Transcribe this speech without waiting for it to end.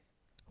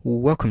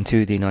Welcome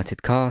to the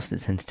United Cast.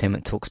 It's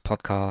Entertainment Talks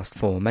podcast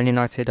for Man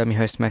United. I'm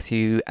your host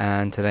Matthew,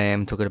 and today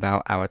I'm talking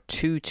about our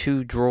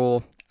 2-2 draw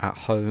at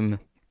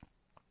home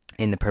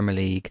in the Premier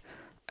League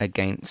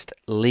against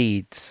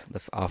Leeds.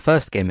 Our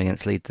first game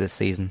against Leeds this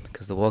season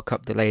because the World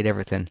Cup delayed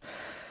everything.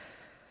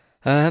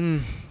 Where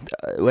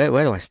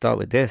do I start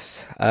with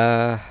this?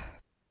 A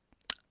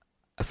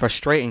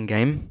frustrating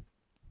game,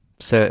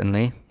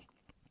 certainly.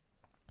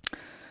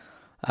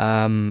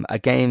 A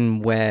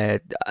game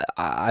where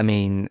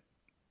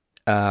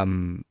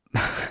um,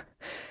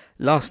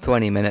 last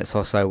 20 minutes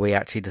or so, we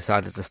actually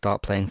decided to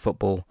start playing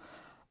football.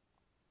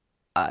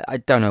 I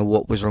don't know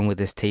what was wrong with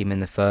this team in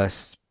the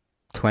first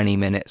 20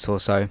 minutes or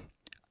so.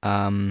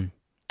 Um,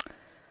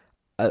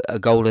 a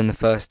goal in the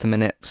first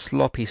minute,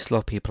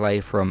 sloppy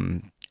play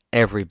from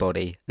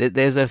everybody.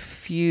 There's a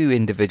few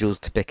individuals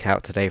to pick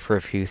out today for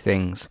a few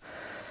things,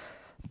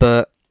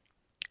 but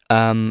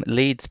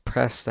Leeds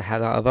pressed the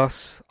hell out of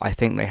us. I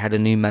think they had a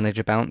new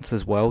manager bounce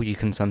as well. You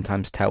can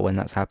sometimes tell when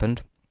that's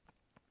happened.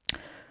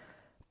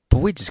 But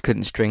we just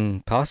couldn't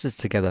string passes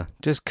together.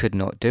 Just could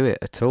not do it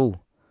at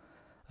all.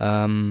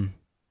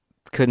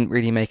 Couldn't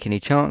really make any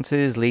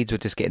chances. Leeds were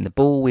just getting the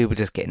ball. We were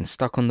just getting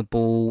stuck on the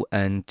ball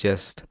and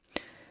just,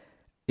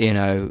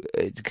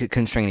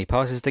 couldn't string any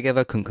passes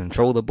together. Couldn't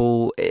control the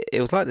ball.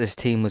 It was like this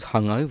team was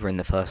hungover in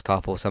the first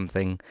half or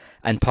something,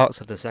 and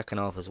parts of the second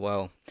half as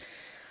well.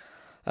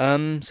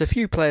 So a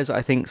few players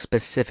I think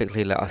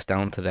specifically let us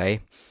down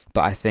today,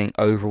 but I think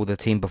overall the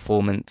team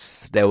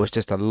performance, there was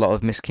just a lot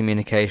of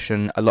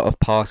miscommunication, a lot of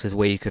passes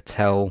where you could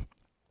tell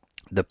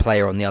the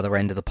player on the other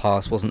end of the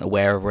pass wasn't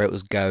aware of where it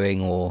was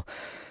going, or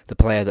the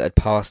player that had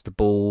passed the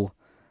ball,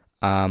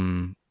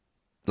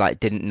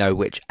 didn't know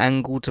which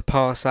angle to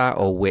pass at,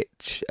 or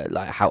which,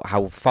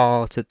 how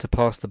far to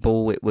pass the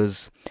ball. It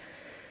was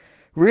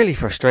really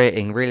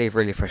frustrating,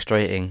 really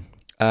frustrating.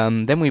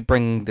 Then we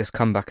bring this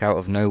comeback out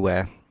of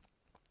nowhere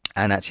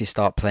and actually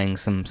start playing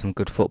some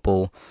good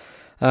football.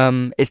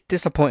 It's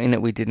disappointing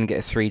that we didn't get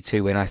a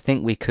 3-2 win. I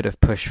think we could have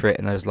pushed for it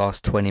in those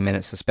last 20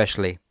 minutes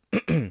especially.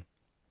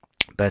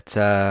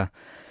 But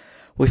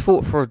we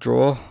fought for a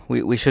draw.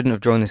 We shouldn't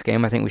have drawn this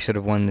game. I think we should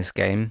have won this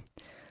game.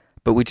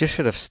 But we just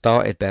should have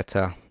started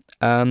better.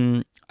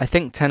 I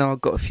think Ten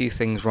Hag got a few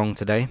things wrong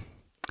today.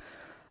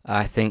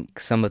 I think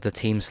some of the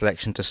team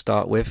selection to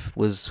start with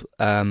was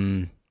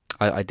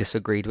I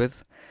disagreed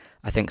with.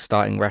 I think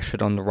starting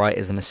Rashford on the right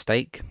is a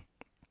mistake.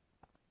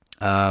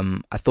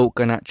 I thought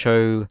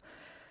Garnacho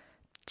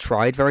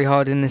tried very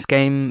hard in this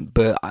game,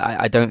 but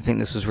I don't think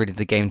this was really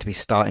the game to be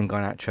starting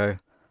Garnacho.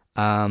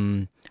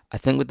 I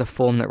think with the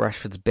form that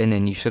Rashford's been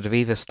in, you should have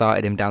either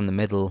started him down the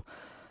middle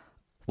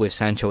with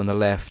Sancho on the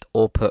left,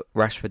 or put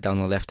Rashford down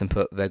the left and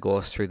put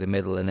Weghorst through the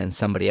middle, and then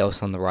somebody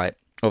else on the right.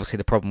 Obviously,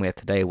 the problem we had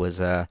today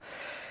was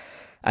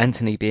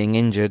Anthony being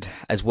injured,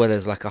 as well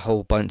as like a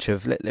whole bunch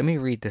of. Let me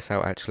read this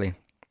out actually.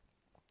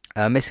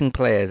 Missing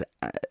players: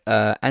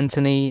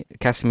 Anthony,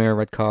 Casemiro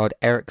red card,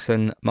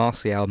 Eriksen,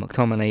 Martial,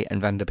 McTominay,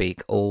 and Van der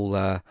Beek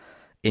all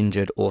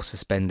injured or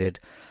suspended.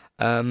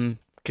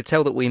 Could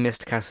tell that we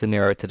missed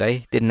Casemiro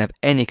today. Didn't have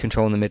any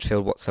control in the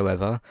midfield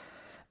whatsoever.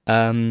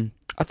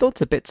 I thought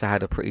Sabitzer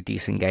had a pretty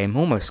decent game.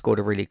 Almost scored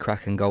a really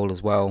cracking goal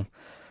as well.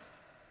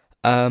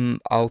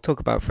 I'll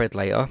talk about Fred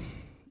later.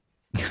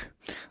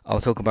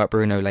 I'll talk about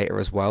Bruno later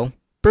as well.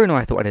 Bruno,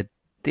 I thought had a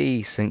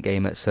decent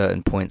game at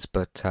certain points,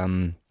 but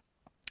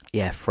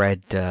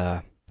Fred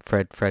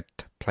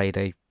played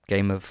a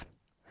game of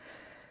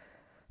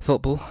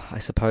football, I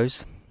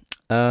suppose.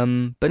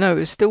 But no, it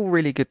was still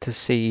really good to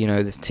see,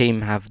 this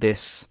team have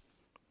this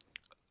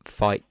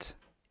fight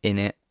in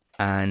it,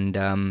 and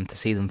to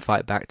see them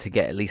fight back to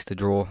get at least a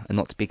draw and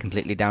not to be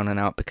completely down and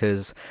out,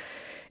 because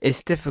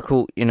it's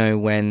difficult,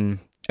 when,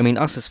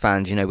 us as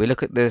fans, we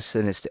look at this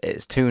and it's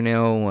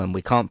 2-0 and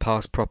we can't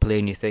pass properly,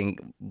 and you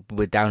think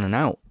we're down and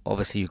out.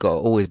 Obviously, you've got to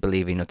always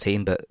believe in your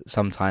team, but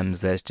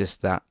sometimes there's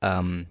just that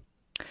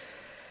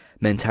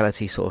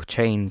mentality sort of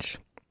change,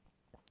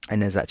 and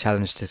there's that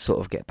challenge to sort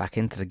of get back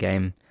into the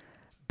game.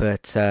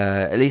 But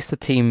at least the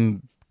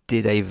team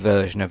did a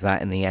version of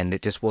that in the end.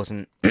 It just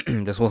wasn't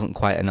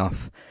quite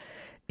enough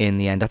in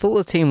the end. I thought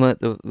the team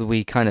that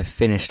we kind of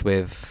finished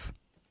with,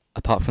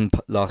 apart from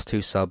the last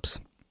two subs,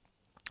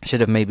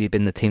 should have maybe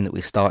been the team that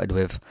we started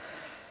with.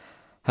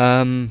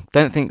 Don't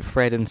think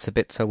Fred and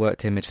Sabitzer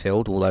worked in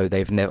midfield, although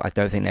I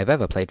don't think they've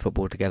ever played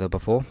football together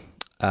before.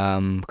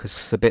 Because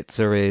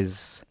Sabitzer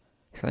is,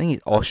 I think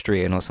he's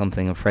Austrian or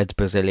something, and Fred's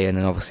Brazilian,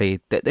 and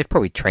obviously they've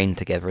probably trained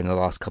together in the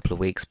last couple of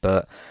weeks,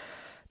 but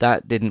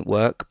that didn't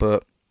work.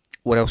 But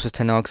what else was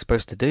Ten Hag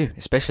supposed to do,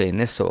 especially in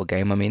this sort of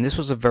game? This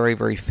was a very,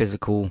 very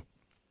physical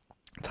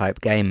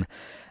type game,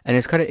 and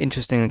it's kind of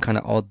interesting and kind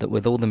of odd that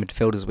with all the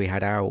midfielders we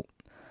had out,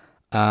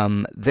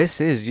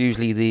 this is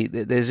usually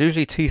there's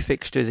usually two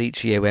fixtures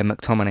each year where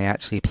McTominay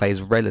actually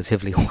plays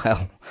relatively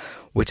well,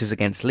 which is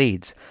against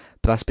Leeds.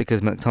 But that's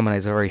because McTominay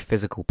is a very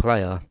physical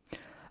player.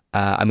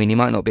 He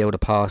might not be able to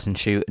pass and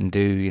shoot and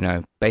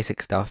do,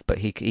 basic stuff, but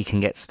he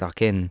can get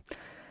stuck in.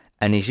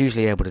 And he's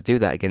usually able to do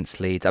that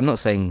against Leeds. I'm not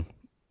saying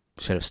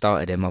should have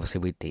started him.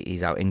 Obviously,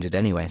 he's out injured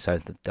anyway, so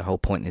the whole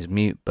point is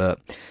mute. But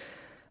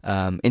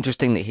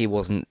interesting that he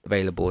wasn't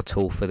available at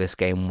all for this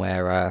game,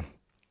 where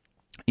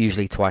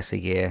usually twice a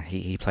year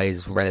he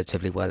plays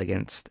relatively well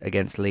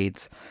against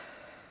Leeds.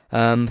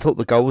 Thought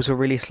the goals were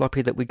really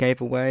sloppy that we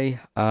gave away.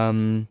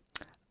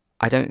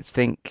 I don't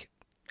think.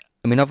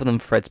 I mean, other than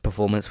Fred's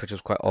performance, which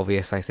was quite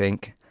obvious, I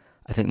think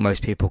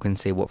most people can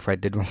see what Fred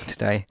did wrong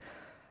today.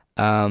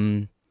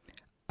 Um,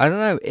 I don't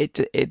know. It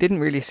didn't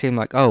really seem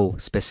like, oh,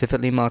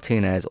 specifically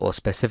Martinez or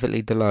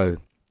specifically Delo.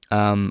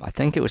 I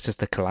think it was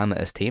just a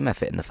calamitous team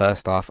effort in the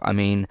first half. I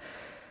mean,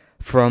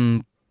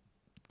 from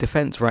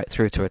defense right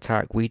through to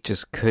attack, we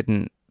just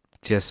couldn't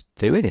just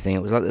do anything.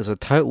 It was like there's a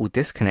total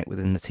disconnect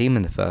within the team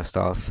in the first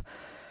half.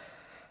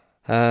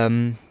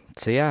 So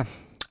yeah,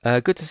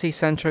 good to see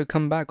Sancho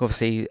come back.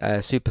 Obviously,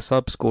 super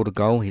sub scored a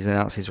goal. He's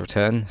announced his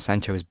return.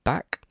 Sancho is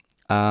back.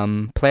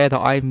 Player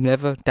that I've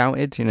never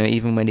doubted. You know,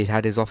 even when he'd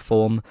had his off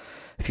form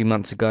a few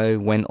months ago,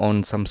 went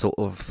on some sort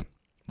of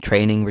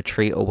training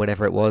retreat or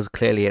whatever it was.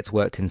 Clearly, it's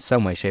worked in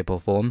some way, shape, or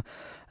form.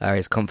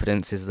 His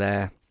confidence is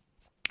there,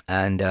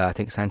 and I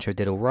think Sancho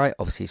did all right.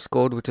 Obviously, he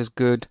scored, which is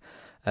good.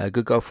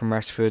 Good goal from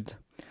Rashford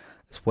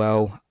as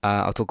well.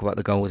 I'll talk about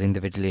the goals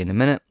individually in a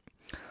minute.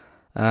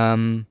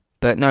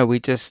 But no, we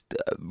just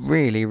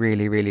really,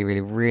 really, really, really,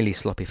 really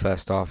sloppy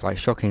first half, like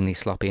shockingly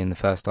sloppy in the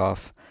first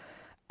half,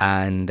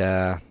 and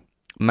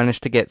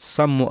managed to get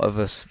somewhat of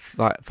a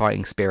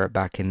fighting spirit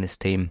back in this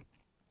team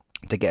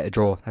to get a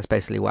draw. That's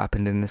basically what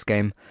happened in this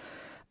game.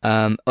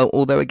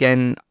 Although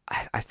again,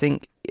 I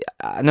think,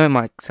 I know it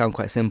might sound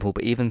quite simple,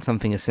 but even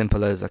something as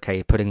simple as,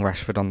 okay, putting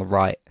Rashford on the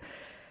right,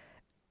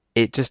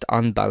 it just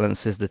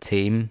unbalances the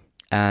team.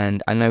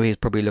 And I know he's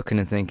probably looking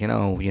and thinking,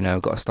 oh, you know,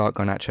 got to start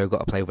Garnacho,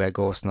 got to play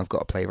Weghorst, and I've got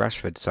to play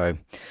Rashford. So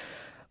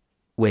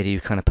where do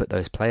you kind of put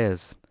those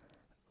players?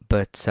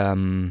 But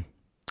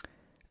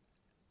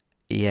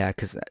yeah,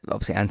 because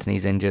obviously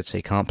Anthony's injured, so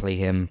you can't play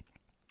him.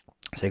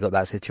 So you got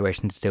that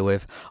situation to deal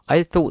with.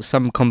 I thought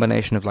some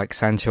combination of like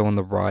Sancho on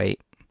the right,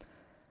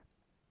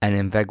 and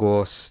then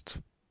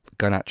Weghorst,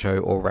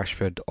 Garnacho, or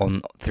Rashford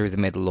on through the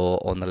middle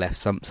or on the left.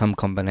 Some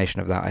combination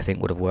of that I think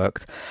would have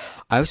worked.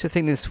 I also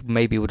think this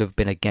maybe would have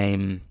been a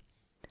game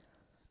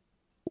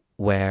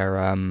where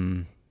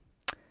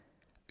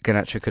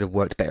Garnacho could have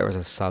worked better as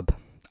a sub.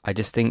 I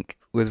just think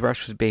with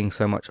Rashford being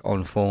so much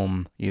on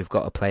form, you've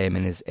got to play him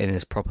in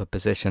his proper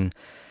position.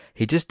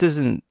 He just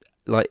doesn't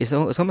like. It's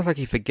almost like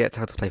he forgets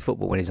how to play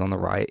football when he's on the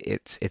right.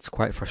 It's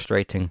quite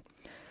frustrating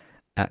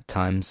at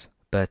times.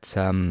 But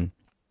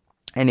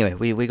anyway,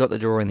 we got the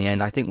draw in the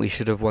end. I think we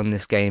should have won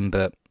this game,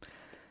 but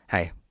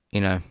hey,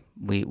 you know,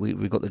 we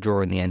got the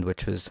draw in the end,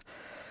 which was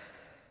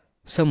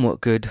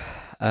somewhat good.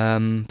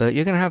 But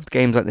you're going to have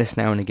games like this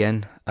now and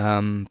again.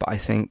 But I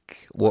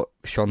think what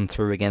shone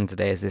through again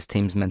today is this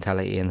team's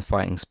mentality and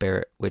fighting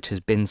spirit, which has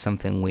been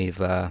something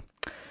we've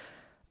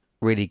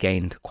really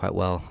gained quite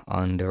well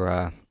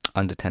under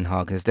Ten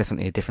Hag. There's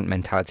definitely a different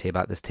mentality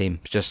about this team.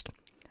 It's just,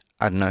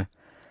 I don't know,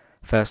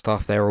 first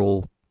half they're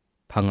all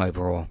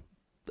hungover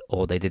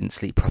or they didn't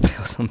sleep properly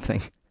or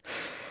something.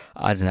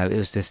 I don't know. It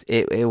was just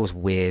it was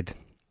weird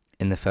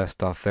in the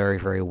first half. Very,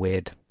 very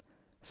weird.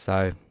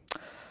 So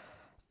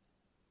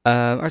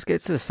let's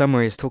get to the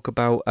summary. Let's talk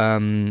about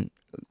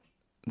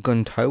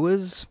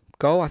Guntoa's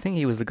goal. I think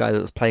he was the guy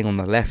that was playing on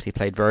the left. He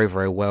played very,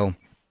 very well.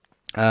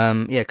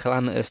 Yeah,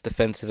 calamitous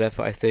defensive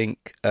effort, I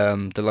think.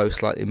 Delo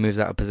slightly moves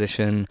out of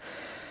position.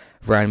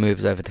 Varane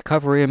moves over to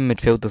cover him.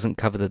 Midfield doesn't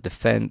cover the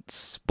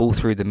defence. Ball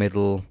through the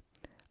middle.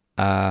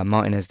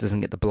 Martinez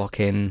doesn't get the block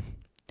in.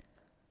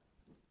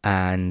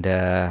 And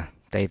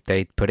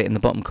they put it in the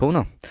bottom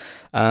corner.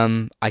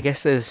 I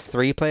guess there's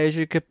three players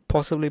you could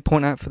possibly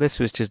point out for this,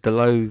 which is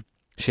Delo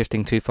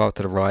shifting too far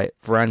to the right.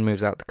 Varane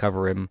moves out to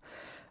cover him.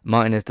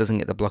 Martinez doesn't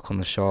get the block on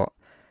the shot.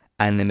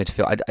 And the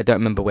midfield, I don't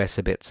remember where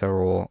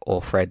Sabitzer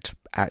or Fred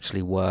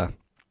actually were,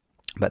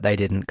 but they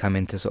didn't come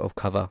in to sort of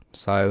cover.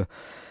 So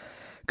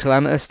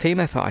calamitous team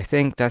effort. I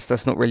think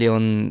that's not really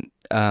on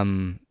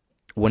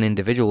one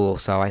individual or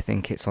so. I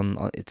think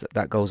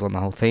that goes on the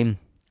whole team.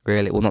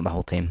 Really, well, not the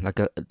whole team. Like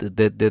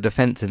the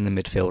defense in the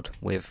midfield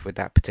with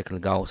that particular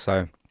goal.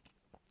 So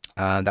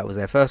that was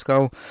their first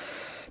goal.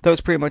 That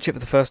was pretty much it for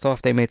the first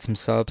half. They made some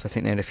subs. I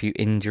think they had a few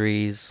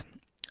injuries.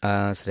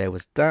 So there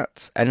was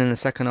that. And in the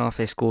second half,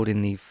 they scored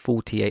in the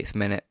 48th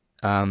minute.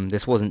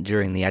 This wasn't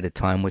during the added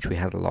time, which we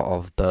had a lot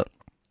of, but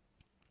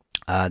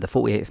the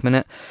 48th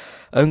minute.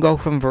 Own goal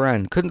from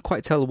Varane. Couldn't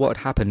quite tell what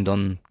had happened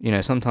on,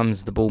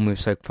 sometimes the ball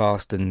moves so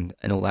fast and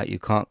all that, you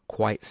can't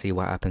quite see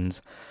what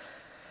happens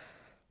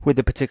with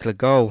the particular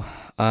goal.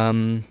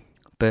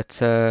 But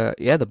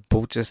yeah, the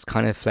ball just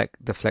kind of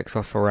deflects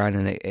off Varane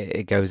and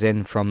it goes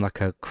in from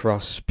like a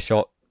cross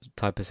shot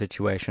type of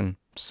situation.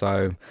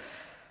 So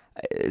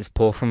it's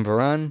poor from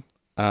Varane.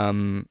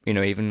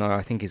 Even though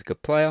I think he's a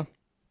good player,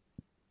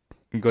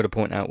 you've got to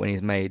point out when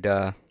he's made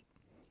a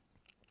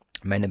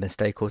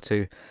mistake or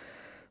two.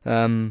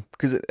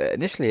 Because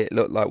initially it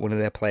looked like one of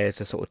their players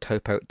just sort of toe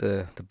poked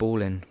the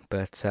ball in,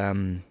 but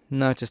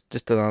no,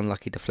 just an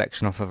unlucky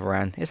deflection off of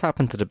Varane. It's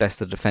happened to the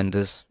best of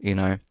defenders,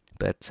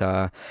 but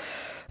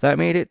that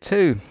made it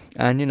two.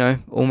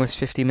 And almost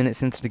 50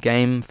 minutes into the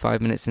game,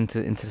 5 minutes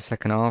into the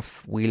second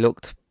half, we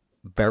looked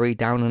very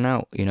down and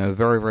out.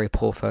 Very very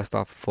poor first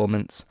half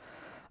performance.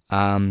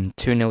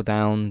 2-0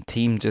 down,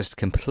 team just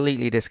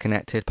completely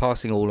disconnected,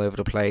 passing all over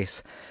the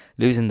place,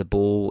 losing the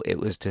ball. It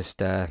was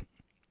just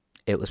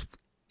it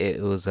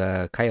was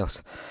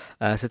chaos.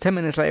 So 10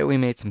 minutes later, we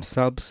made some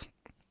subs.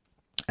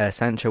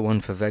 Sancho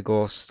on for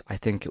Vegas. I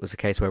think it was a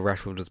case where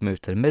Rashford was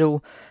moved to the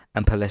middle,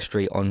 and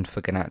Pellistri on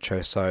for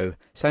Garnacho. So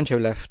Sancho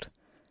left,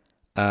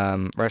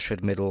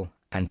 Rashford middle,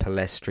 and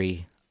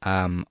Pellistri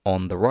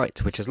on the right,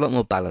 which is a lot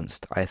more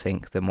balanced, I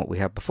think, than what we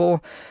had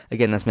before.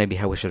 Again, that's maybe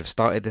how we should have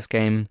started this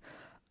game.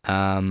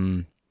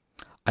 I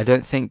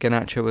don't think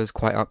Garnacho was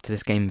quite up to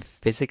this game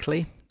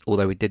physically,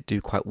 although he did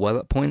do quite well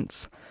at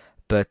points.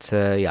 But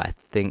yeah, I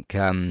think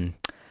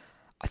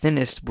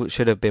this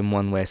should have been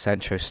one where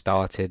Sancho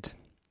started,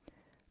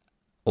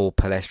 or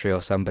Pellistri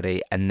or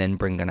somebody, and then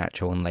bring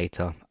Garnacho on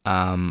later.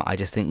 I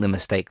just think the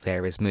mistake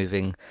there is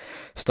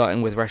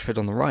starting with Rashford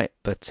on the right.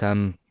 But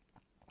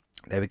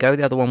there we go.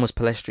 The other one was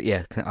Pellistri.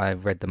 Yeah, I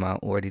read them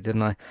out already,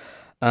 didn't I?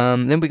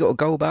 Then we got a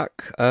goal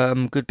back.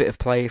 Good bit of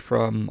play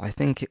from, I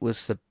think it was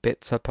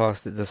Sabitzer,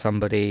 passed it to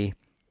somebody,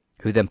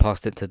 who then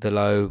passed it to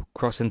Dalot,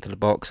 cross into the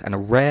box, and a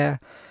rare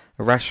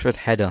Rashford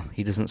header.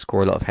 He doesn't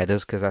score a lot of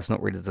headers because that's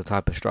not really the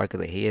type of striker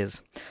that he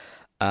is.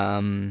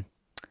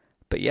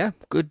 But yeah,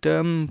 good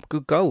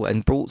goal,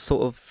 and brought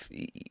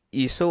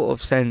you sort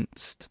of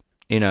sensed,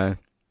 a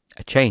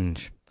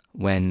change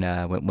when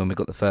we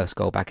got the first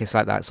goal back. It's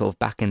like that sort of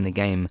back in the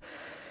game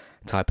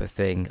type of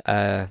thing.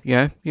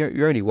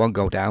 You're only one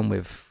goal down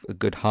with a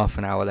good half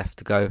an hour left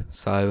to go.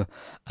 So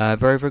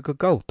very, very good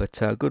goal,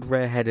 but a good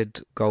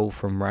rare-headed goal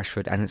from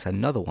Rashford, and it's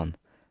another one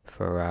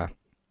for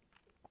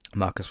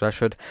Marcus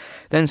Rashford.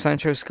 Then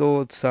Sancho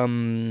scored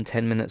some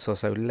 10 minutes or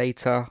so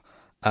later.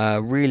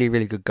 Really,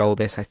 really good goal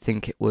this. I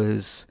think it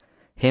was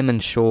him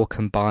and Shaw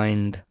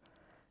combined.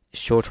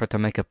 Shaw tried to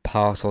make a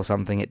pass or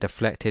something. It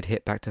deflected,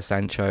 hit back to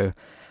Sancho,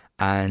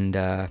 and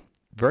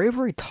very,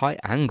 very tight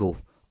angle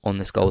on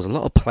this goal. There's a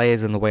lot of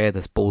players in the way of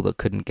this ball that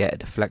couldn't get a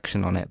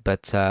deflection on it,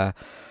 but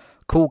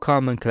cool,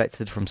 calm and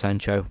collected from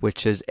Sancho,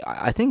 which is,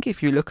 I think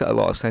if you look at a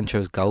lot of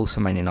Sancho's goals for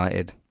Man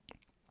United,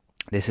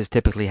 this is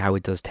typically how he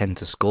does tend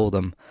to score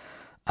them.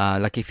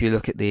 Like if you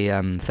look at the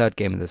third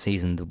game of the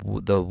season, the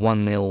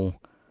 1-0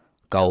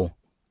 goal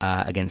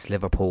against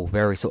Liverpool,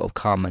 very sort of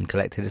calm and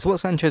collected. It's what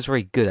Sancho's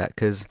very good at,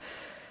 because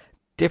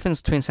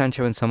difference between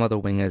Sancho and some other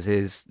wingers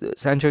is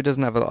Sancho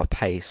doesn't have a lot of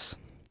pace,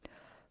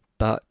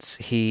 but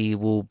he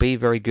will be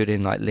very good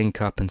in like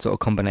link up and sort of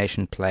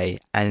combination play,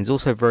 and he's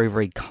also very,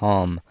 very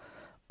calm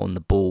on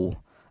the ball.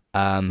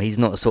 He's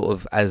not sort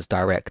of as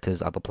direct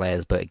as other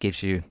players, but it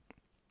gives you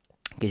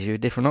a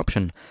different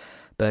option.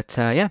 But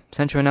yeah,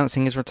 Sancho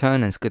announcing his return,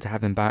 and it's good to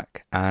have him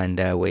back, and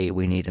we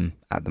need him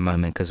at the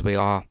moment because we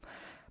are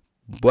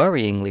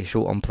worryingly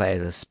short on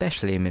players,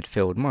 especially in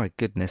midfield. My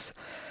goodness.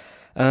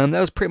 That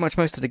was pretty much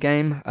most of the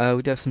game.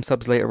 We do have some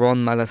subs later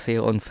on.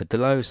 Malacia on for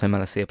Dalot, so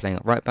Malacia playing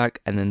at right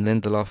back, and then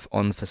Lindelof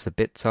on for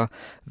Sabitzer.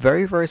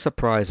 Very, very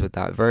surprised with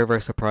that. Very,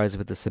 very surprised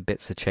with the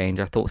Sabitzer change.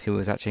 I thought he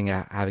was actually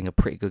having a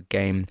pretty good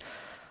game.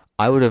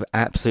 I would have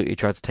absolutely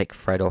tried to take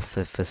Fred off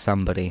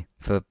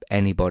for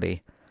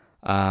anybody.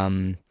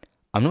 I'm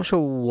not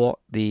sure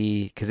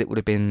because it would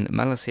have been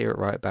Malacia at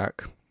right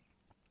back.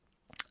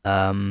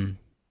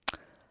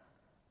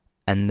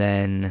 And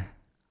then,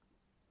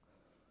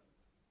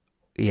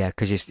 yeah,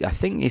 because I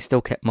think he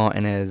still kept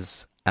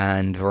Martinez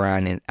and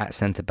Varane at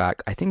centre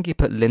back. I think he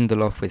put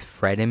Lindelof with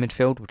Fred in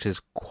midfield, which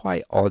is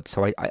quite odd.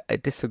 So I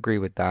disagree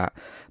with that.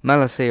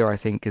 Malacia, I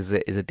think, is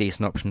a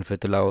decent option for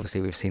Dalot.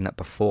 Obviously, we've seen that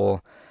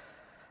before.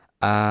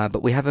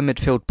 But we have a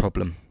midfield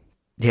problem.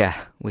 Yeah,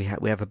 we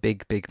have a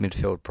big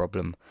midfield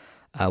problem.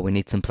 We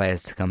need some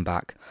players to come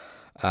back.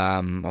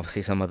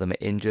 Obviously, some of them are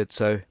injured,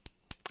 so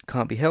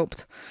can't be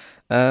helped.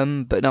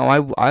 But no,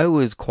 I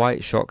was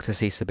quite shocked to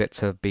see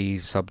Sabitzer be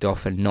subbed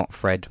off and not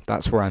Fred.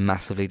 That's where I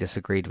massively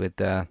disagreed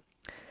with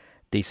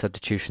these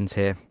substitutions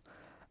here.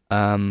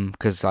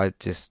 Because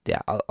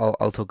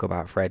I'll talk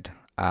about Fred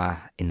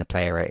in the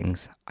player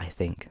ratings. I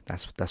think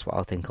that's what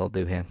I think I'll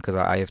do here, because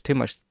I have too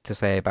much to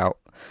say about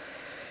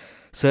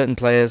certain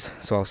players,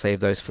 so I'll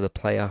save those for the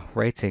player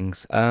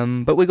ratings.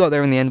 But we got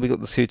there in the end. We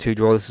got the 2-2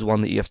 draw. This is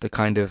one that you have to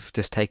kind of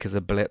just take as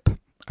a blip,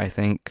 I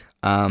think.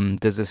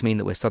 Does this mean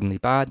that we're suddenly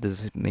bad?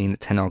 Does it mean that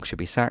Ten Hag should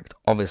be sacked?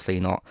 Obviously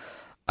not.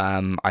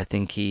 I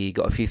think he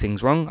got a few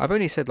things wrong. I've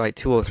only said like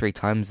 2 or 3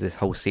 times this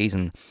whole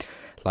season,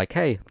 like,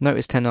 hey,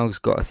 notice Ten Hag's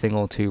got a thing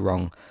or two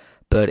wrong.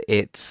 But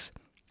it's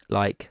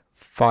like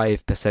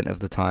 5% of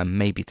the time,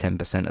 maybe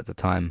 10% of the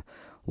time,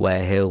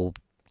 where he'll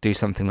do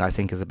something that I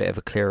think is a bit of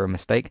a clearer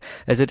mistake.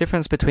 There's a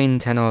difference between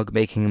Ten Hag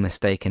making a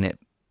mistake and it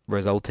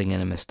resulting in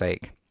a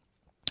mistake,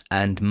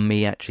 and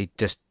me actually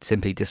just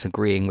simply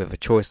disagreeing with a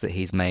choice that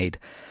he's made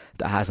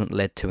that hasn't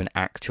led to an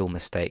actual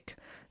mistake.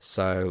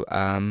 So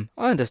I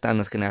understand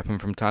that's going to happen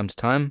from time to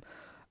time.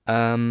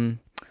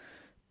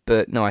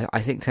 But no,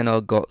 I think Ten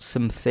Hag got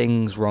some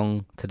things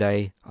wrong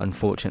today,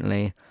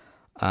 unfortunately.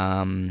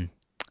 And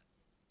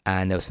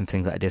there were some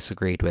things that I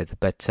disagreed with,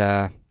 but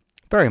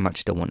very much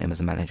still want him as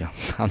a manager.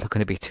 I'm not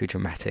going to be too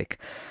dramatic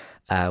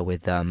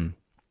with all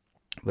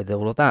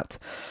of that.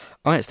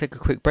 Alright, let's take a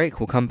quick break.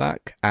 We'll come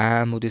back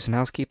and we'll do some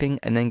housekeeping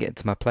and then get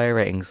into my player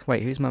ratings.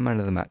 Wait, who's my man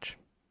of the match?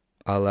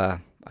 I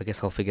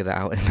guess I'll figure that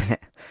out in a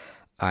minute.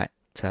 Alright,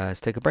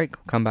 let's take a break.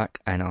 We'll come back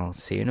and I'll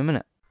see you in a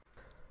minute.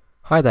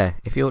 Hi there,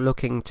 if you're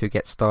looking to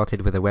get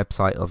started with a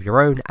website of your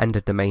own and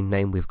a domain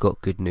name, we've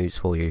got good news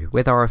for you.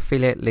 With our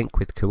affiliate link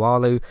with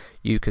Kualu,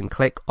 you can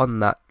click on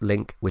that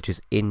link which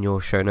is in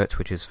your show notes,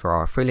 which is for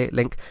our affiliate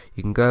link.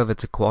 You can go over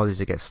to Kualu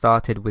to get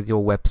started with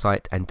your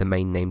website and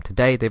domain name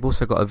today. They've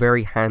also got a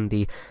very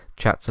handy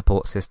chat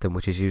support system,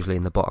 which is usually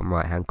in the bottom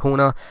right hand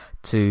corner,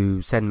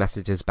 to send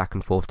messages back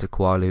and forth to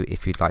Kualu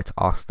if you'd like to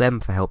ask them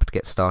for help to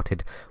get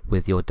started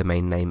with your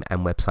domain name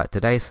and website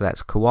today. So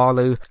that's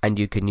Kualu, and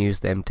you can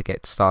use them to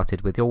get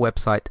started with your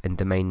website and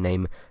domain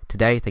name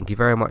today. Thank you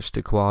very much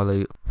to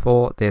Kualu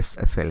for this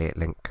affiliate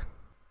link.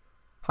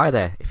 Hi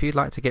there, if you'd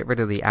like to get rid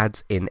of the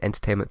ads in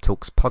Entertainment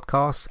Talks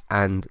podcasts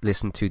and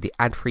listen to the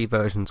ad-free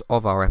versions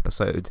of our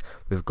episodes,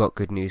 we've got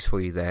good news for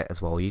you there as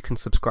well. You can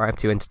subscribe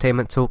to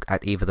Entertainment Talk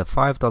at either the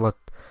 $5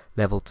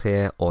 level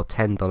tier or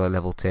 $10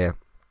 level tier.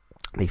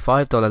 The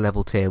 $5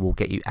 level tier will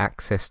get you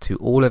access to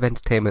all of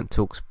Entertainment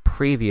Talk's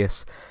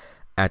previous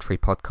ad-free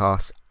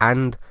podcasts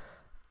and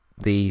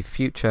the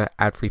future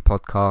ad-free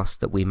podcasts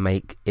that we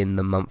make in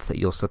the month that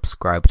you're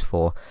subscribed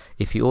for.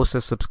 If you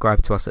also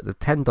subscribe to us at the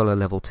 $10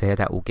 level tier,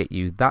 that will get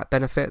you that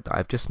benefit that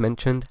I've just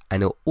mentioned,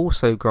 and it'll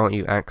also grant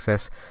you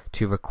access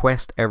to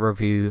request a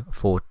review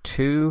for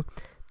 2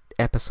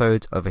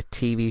 episodes of a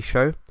TV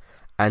show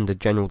and a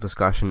general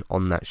discussion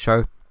on that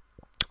show,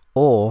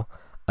 or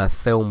a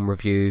film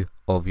review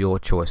of your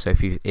choice. So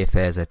if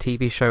there's a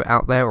TV show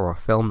out there or a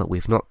film that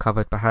we've not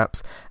covered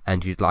perhaps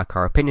and you'd like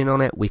our opinion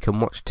on it, we can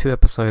watch 2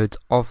 episodes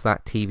of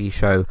that TV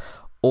show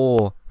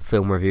or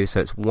film review. So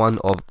it's one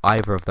of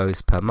either of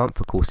those per month.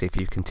 Of course, if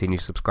you continue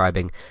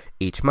subscribing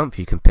each month,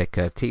 you can pick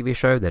a TV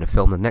show, then a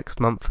film the next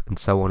month, and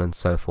so on and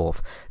so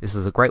forth. This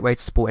is a great way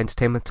to support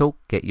Entertainment Talk,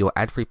 get your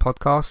ad-free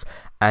podcasts,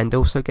 and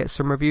also get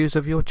some reviews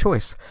of your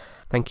choice.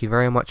 Thank you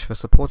very much for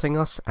supporting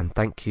us, and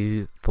thank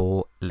you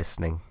for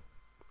listening.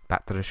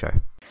 Back to the show.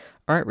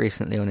 Alright,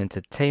 recently on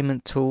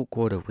Entertainment Talk,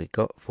 what have we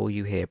got for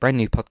you here? Brand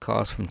new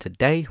podcast from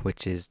today,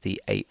 which is the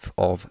 8th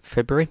of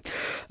February.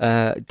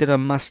 Did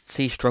a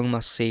strong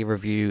must-see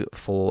review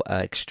for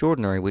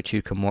Extraordinary, which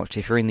you can watch.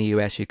 If you're in the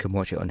US, you can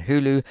watch it on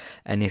Hulu,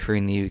 and if you're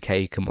in the UK,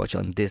 you can watch it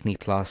on Disney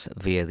Plus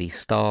via the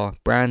Star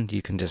brand.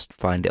 You can just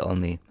find it on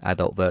the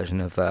adult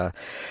version of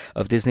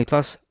Disney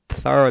Plus.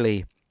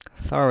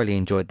 Thoroughly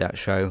enjoyed that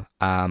show.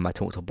 I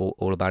talked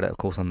all about it, of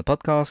course, on the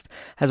podcast.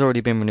 Has already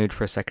been renewed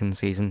for a 2nd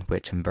season,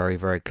 which I'm very,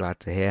 very glad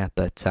to hear.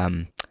 But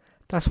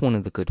that's one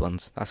of the good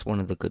ones. Got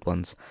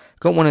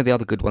one of the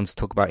other good ones to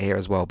talk about here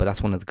as well, but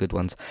that's one of the good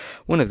ones.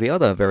 One of the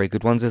other very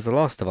good ones is The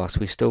Last of Us.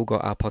 We've still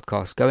got our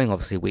podcast going,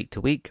 obviously, week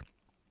to week.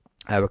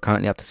 We're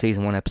currently up to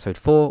season 1, episode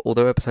 4,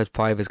 although episode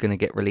 5 is going to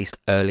get released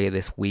earlier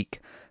this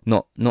week.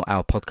 Not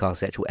our podcast,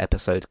 the actual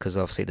episode, because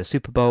obviously the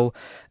Super Bowl,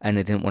 and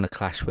I didn't want to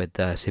clash with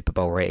the Super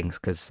Bowl ratings,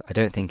 because I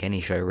don't think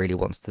any show really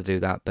wants to do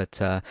that. But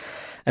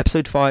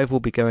episode 5 will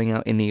be going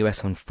out in the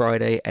US on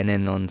Friday, and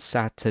then on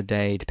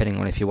Saturday, depending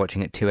on if you're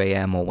watching at 2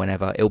 a.m. or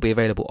whenever, it'll be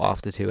available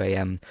after 2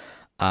 a.m.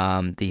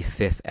 The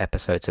 5th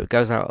episode. So it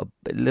goes out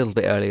a little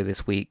bit earlier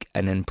this week,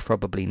 and then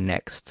probably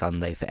next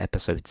Sunday for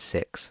episode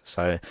 6.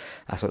 So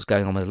that's what's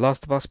going on with The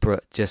Last of Us,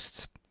 but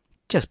just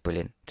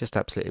brilliant. Just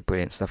absolutely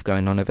brilliant stuff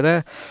going on over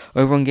there.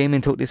 Over on Gaming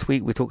Talk this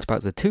week, we talked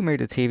about the Tomb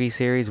Raider TV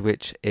series,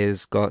 which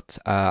is got,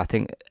 I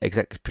think,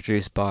 executive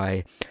produced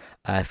by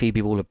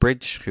Phoebe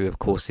Waller-Bridge, who of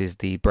course is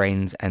the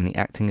brains and the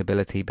acting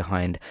ability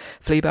behind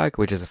Fleabag,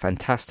 which is a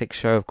fantastic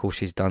show. Of course,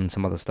 she's done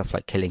some other stuff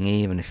like Killing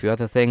Eve and a few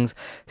other things.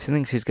 So I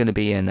think she's going to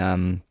be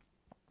in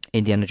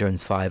Indiana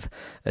Jones 5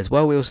 as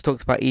well. We also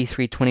talked about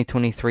E3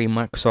 2023,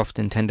 Microsoft,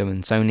 Nintendo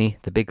and Sony.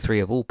 The big 3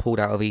 have all pulled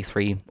out of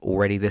E3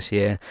 already this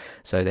year,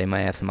 so they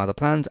may have some other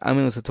plans. And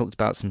we also talked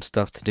about some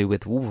stuff to do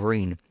with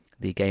Wolverine,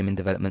 the game in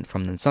development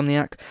from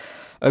Insomniac.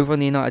 Over on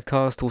the United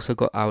Cast, also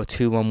got our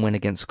 2-1 win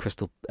against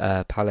Crystal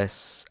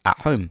Palace at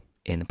home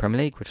in the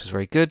Premier League, which was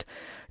very good.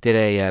 Did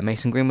a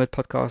Mason Greenwood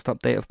podcast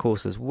update, of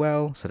course, as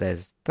well, so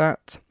there's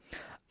that.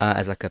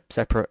 As like a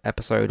separate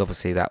episode,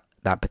 obviously that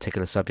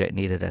particular subject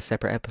needed a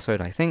separate episode,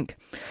 I think.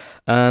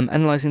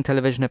 Analysing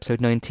Television,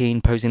 episode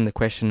 19, posing the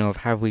question of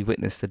have we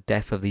witnessed the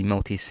death of the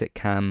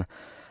multi-cam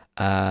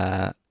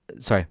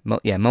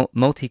sitcom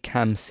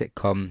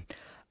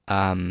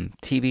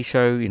TV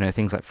show, you know,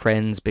 things like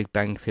Friends, Big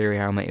Bang Theory,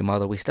 How I Met Your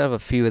Mother. We still have a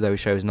few of those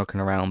shows knocking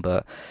around,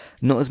 but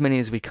not as many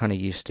as we kind of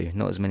used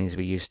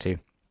to.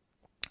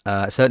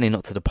 Certainly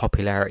not to the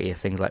popularity of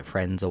things like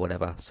Friends or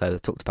whatever. So I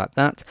talked about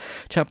that.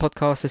 Chat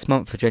podcast this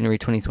month for January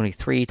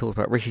 2023. Talked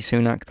about Rishi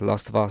Sunak, The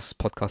Last of Us,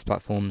 podcast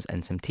platforms,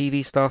 and some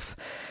TV stuff.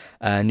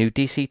 New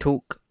DC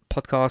Talk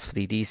podcast for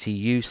the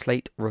DCU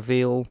slate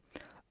reveal.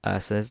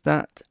 So there's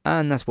that,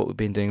 and that's what we've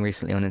been doing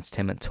recently on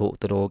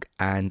entertainmenttalk.org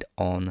and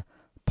on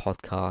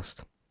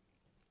podcast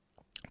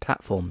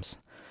platforms.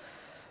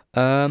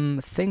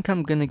 Think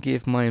I'm gonna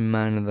give my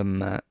man of the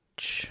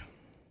match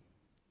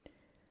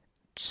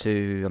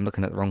to. I'm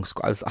looking at the wrong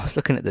squad. I was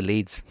looking at the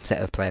Leeds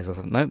set of players. I was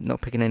like, nope,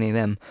 not picking any of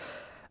them.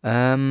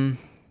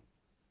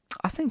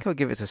 I think I'll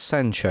give it to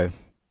Sancho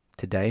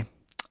today.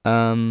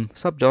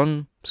 Subbed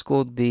on,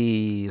 scored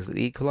the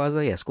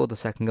equaliser? Yeah, scored the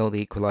second goal,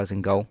 the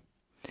equalising goal.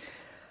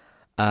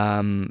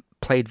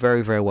 Played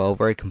very, very well,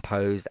 very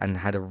composed, and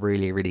had a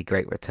really, really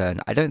great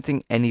return. I don't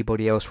think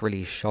anybody else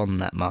really shone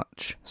that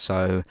much,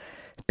 so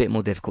it's a bit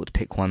more difficult to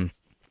pick one,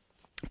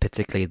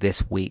 particularly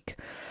this week.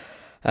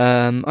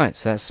 Alright,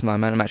 so that's my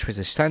man of the match, which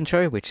is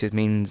Sancho, which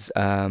means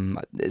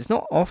it's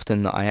not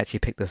often that I actually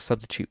pick the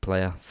substitute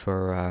player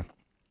for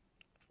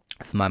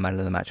my man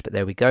of the match, but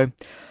there we go.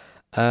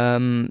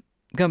 Going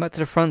back to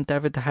the front,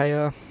 David De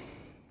Gea.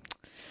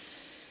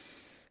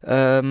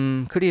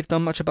 Could he have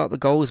done much about the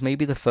goals?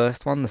 Maybe the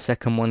first one. The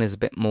second one is a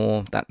bit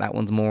more. That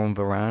one's more on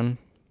Varane.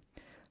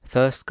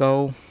 First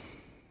goal,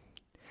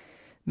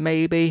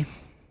 maybe.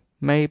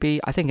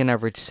 I think an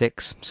average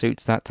 6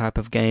 suits that type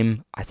of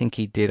game. I think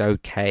he did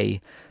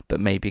okay, but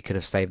maybe could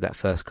have saved that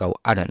first goal.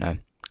 I don't know.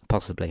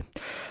 Possibly.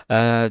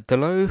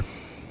 Dalot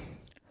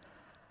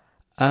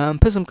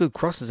put some good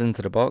crosses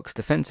into the box.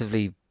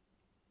 Defensively,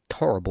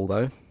 horrible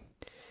though.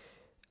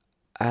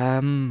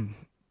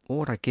 What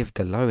would I give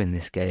Dalot in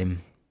this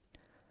game?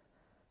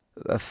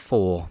 A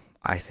 4,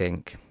 I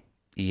think.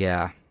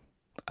 Yeah,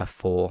 a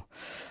 4.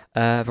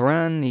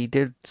 Varane, he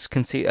did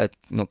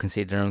not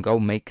concede an own goal,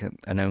 make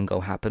an own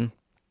goal happen.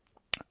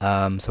 So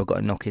I've got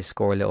to knock his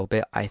score a little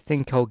bit. I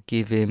think I'll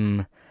give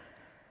him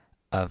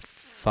a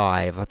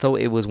 5. I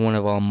thought it was one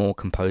of our more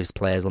composed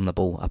players on the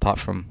ball, apart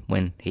from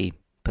when he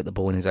put the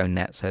ball in his own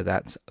net. So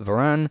that's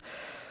Varane.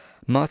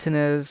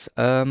 Martinez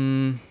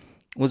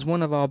was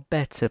one of our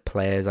better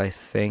players, I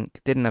think.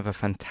 Didn't have a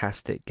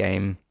fantastic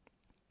game.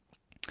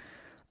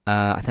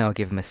 I think I'll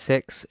give him a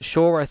 6.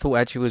 Shaw, I thought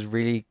actually was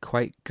really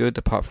quite good,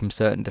 apart from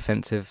certain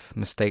defensive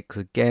mistakes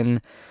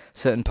again.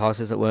 Certain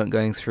passes that weren't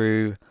going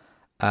through.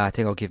 I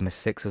think I'll give him a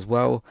 6 as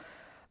well.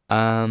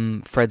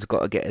 Fred's got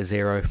to get a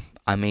 0.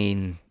 I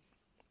mean,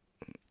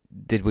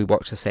 did we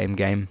watch the same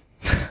game?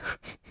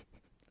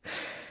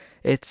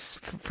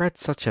 Fred's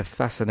such a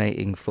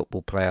fascinating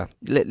football player.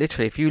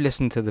 Literally, if you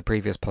listen to the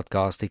previous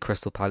podcast, the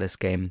Crystal Palace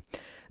game,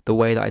 the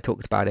way that I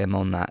talked about him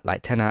on that,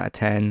 like 10 out of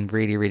 10,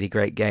 really, really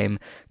great game,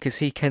 because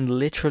he can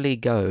literally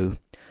go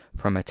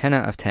from a 10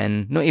 out of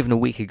 10, not even a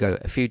week ago,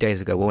 a few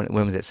days ago, when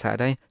was it,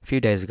 Saturday? A few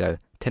days ago,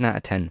 10 out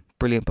of 10,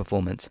 brilliant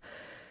performance,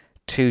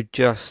 to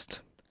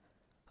just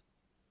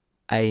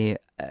a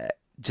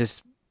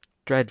just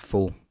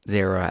dreadful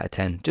 0 out of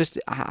 10. Just,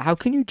 how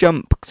can you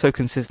jump so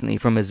consistently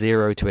from a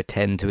 0 to a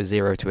 10 to a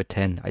 0 to a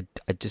 10?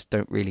 I just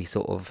don't really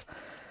sort of,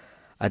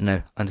 I don't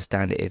know,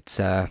 understand it.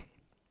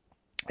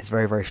 It's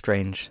very, very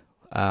strange,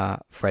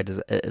 Fred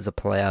as a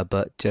player,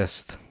 but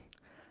just,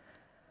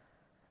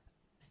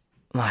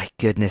 my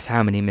goodness,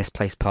 how many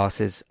misplaced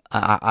passes.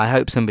 I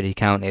hope somebody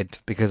counted,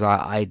 because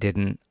I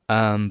didn't.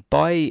 I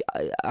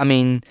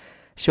mean,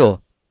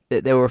 sure,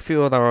 there were a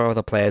few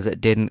other players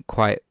that didn't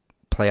quite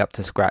play up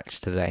to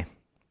scratch today.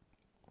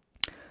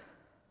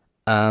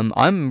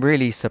 I'm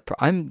really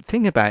surprised. I'm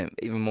thinking about it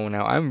even more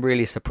now. I'm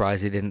really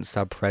surprised he didn't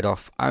sub Fred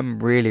off. I'm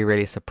really,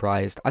 really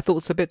surprised. I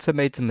thought Sabitzer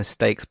made some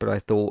mistakes, but I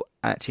thought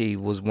actually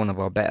was one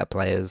of our better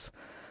players.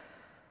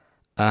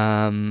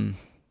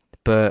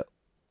 But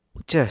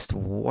just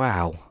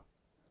wow.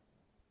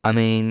 I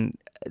mean,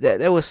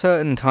 there were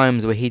certain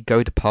times where he'd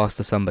go to pass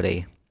to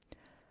somebody.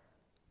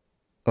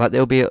 Like,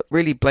 there'll be a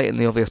really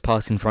blatantly obvious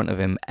pass in front of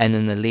him, and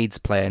then the Leeds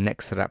player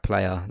next to that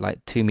player,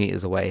 like 2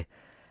 meters away.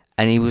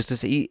 And he was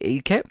just,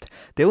 he kept,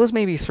 there was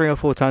maybe 3 or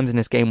 4 times in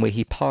this game where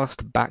he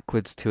passed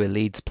backwards to a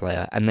Leeds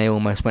player and they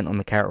almost went on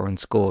the counter and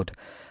scored.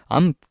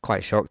 I'm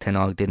quite shocked Ten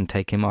Hag didn't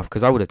take him off,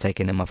 because I would have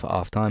taken him off at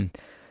half time.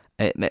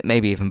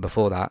 Maybe even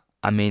before that.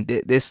 I mean,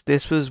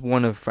 this was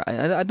one of,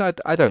 I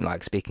don't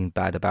like speaking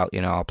bad about,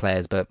 our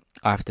players, but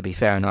I have to be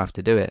fair and I have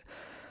to do it.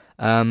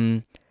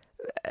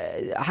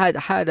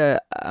 Had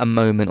a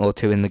moment or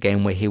two in the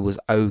game where he was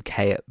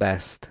okay at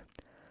best.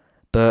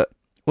 But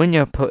when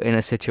you're put in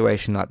a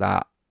situation like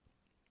that,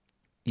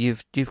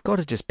 you've got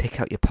to just pick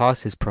out your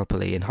passes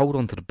properly and hold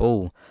on to the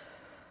ball.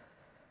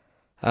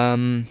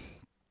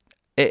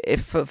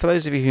 If for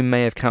those of you who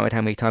may have counted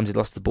how many times he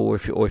lost the ball,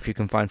 or if you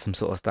can find some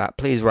sort of stat,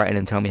 please write in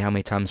and tell me how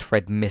many times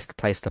Fred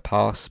misplaced a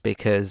pass,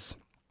 because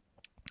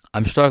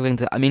I'm struggling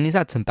to. I mean, he's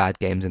had some bad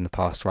games in the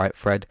past, right,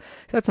 Fred?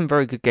 He's had some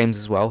very good games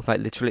as well.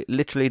 Like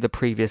literally the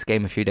previous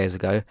game a few days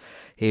ago,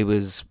 he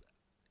was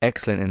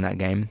excellent in that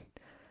game.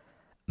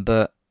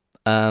 But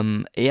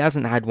he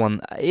hasn't had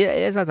one. He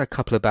has had a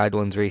couple of bad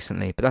ones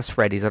recently, but that's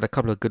Fred. He's had a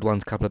couple of good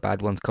ones, couple of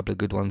bad ones, couple of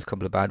good ones,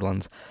 couple of bad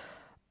ones.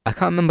 I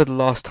can't remember the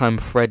last time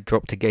Fred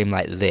dropped a game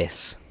like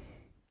this.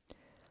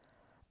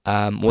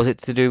 Was it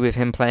to do with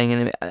him playing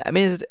in? I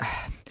mean,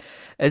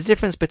 there's a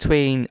difference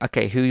between,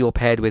 okay, who you're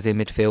paired with in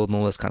midfield and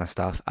all this kind of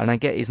stuff. And I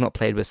get he's not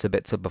played with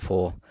Sabitzer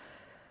before,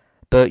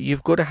 but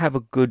you've got to have a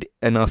good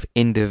enough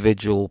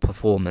individual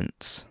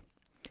performance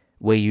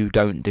where you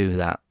don't do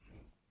that.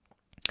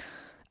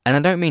 And I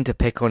don't mean to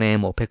pick on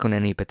him or pick on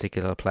any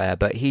particular player,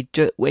 but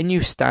when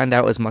you stand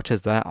out as much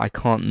as that, I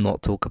can't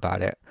not talk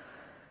about it.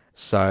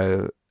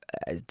 So,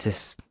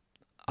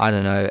 I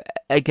don't know.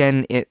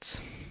 Again,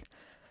 it's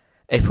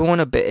if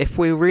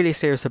we're really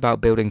serious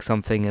about building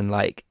something in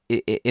like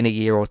in a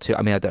year or two.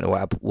 I mean, I don't know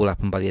what will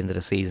happen by the end of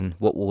the season,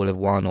 what we'll have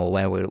won or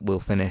where we'll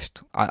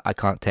finished. I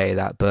can't tell you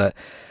that, but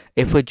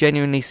if we're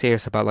genuinely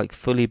serious about like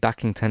fully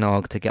backing Ten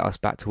Hag to get us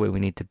back to where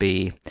we need to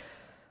be,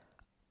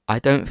 I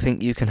don't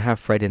think you can have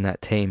Fred in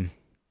that team.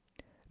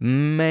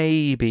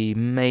 Maybe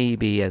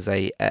as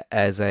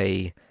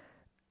a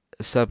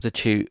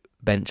substitute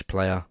bench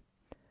player,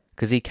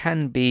 because he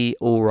can be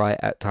all right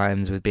at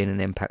times with being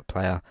an impact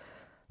player,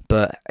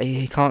 but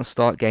he can't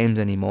start games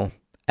anymore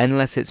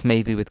unless it's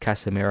maybe with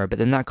Casemiro. But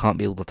then that can't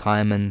be all the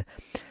time. And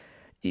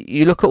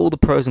you look at all the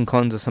pros and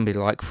cons of somebody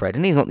like Fred,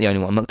 and he's not the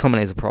only one.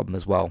 McTominay's a problem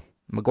as well.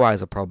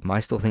 Maguire's a problem. I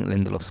still think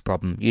Lindelof's a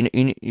problem.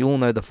 You all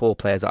know the 4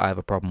 players that I have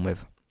a problem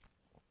with,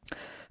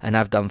 and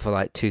I've done for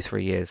like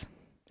 2-3 years.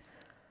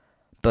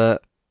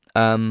 But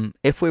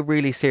if we're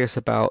really serious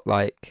about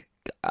like,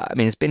 I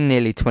mean, it's been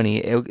nearly 20.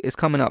 It's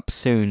coming up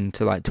soon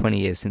to like 20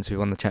 years since we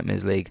won the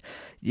Champions League.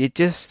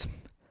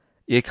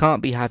 You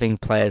can't be having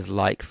players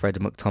like Fred,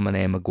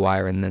 McTominay,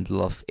 Maguire, and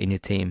Lindelof in your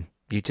team.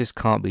 You just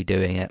can't be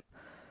doing it.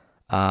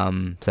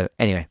 So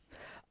anyway,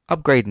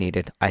 upgrade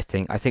needed. I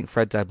think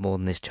Fred's had more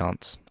than this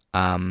chance.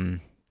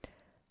 An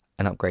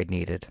upgrade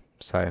needed.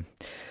 So.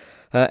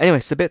 Anyway,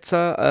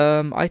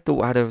 Sabitzer, I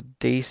thought had a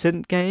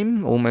decent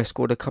game, almost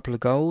scored a couple of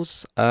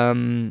goals.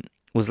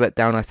 Was let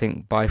down, I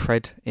think, by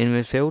Fred in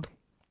midfield.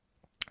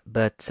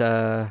 But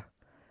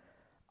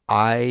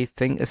I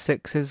think a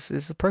 6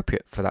 is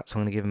appropriate for that, so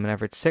I'm going to give him an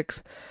average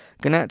 6.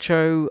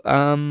 Garnacho,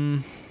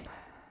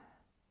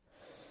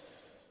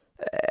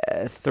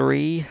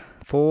 3,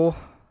 4,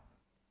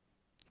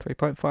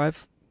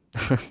 3.5.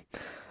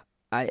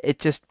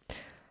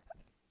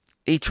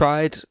 He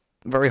tried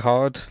very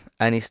hard,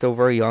 and he's still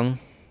very young.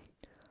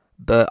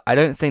 But I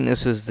don't think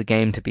this was the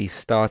game to be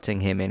starting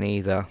him in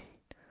either.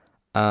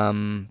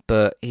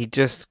 But I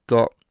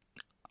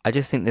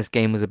just think this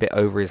game was a bit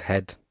over his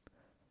head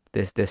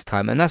this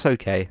time, and that's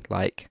okay.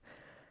 Like,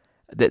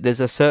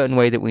 there's a certain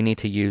way that we need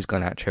to use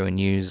Garnacho and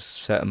use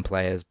certain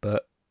players,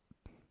 but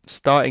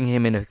starting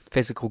him in a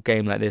physical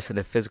game like this, in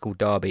a physical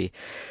derby,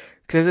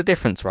 because there's a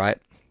difference, right?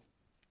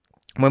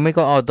 When we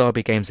got our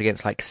derby games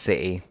against like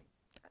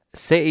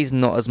City's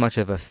not as much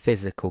of a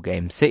physical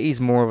game. City's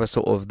more of a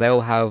sort of,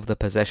 they'll have the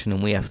possession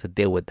and we have to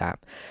deal with that.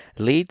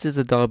 Leeds is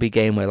a derby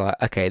game where like,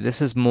 okay,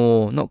 this is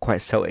more, not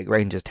quite Celtic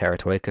Rangers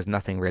territory, because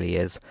nothing really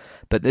is,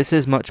 but this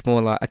is much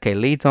more like, okay,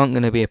 Leeds aren't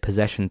going to be a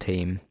possession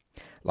team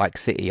like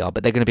City are,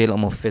 but they're going to be a lot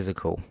more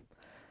physical.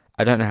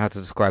 I don't know how to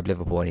describe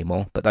Liverpool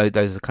anymore, but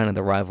those are kind of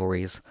the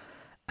rivalries.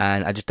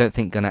 And I just don't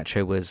think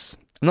Garnacho was,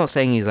 I'm not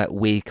saying he's like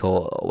weak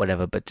or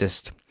whatever, but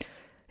just,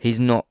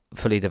 he's not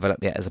fully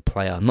developed yet as a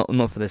player,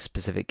 not for this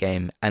specific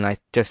game, and I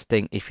just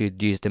think if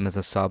you'd used him as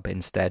a sub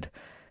instead,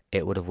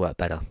 it would have worked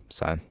better.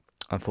 So,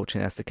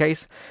 unfortunately, that's the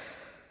case.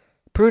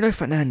 Bruno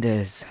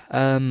Fernandes,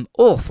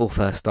 awful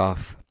first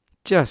half,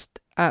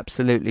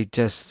 absolutely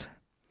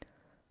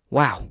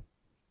wow.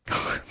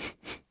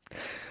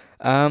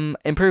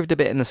 Improved a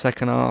bit in the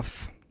second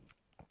half.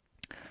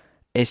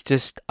 It's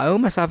just, I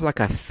almost have like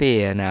a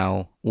fear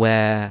now,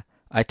 where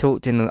I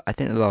talked in, I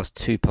think the last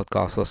 2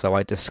 podcasts or so,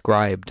 I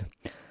described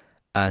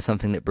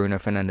something that Bruno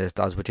Fernandes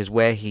does, which is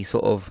where he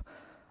sort of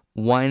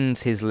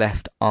winds his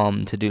left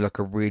arm to do like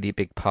a really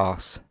big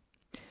pass.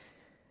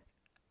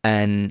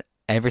 And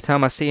every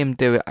time I see him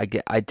do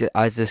it,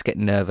 I just get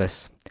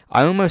nervous.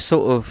 I almost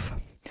sort of,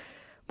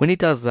 when he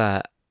does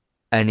that,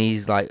 and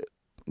he's like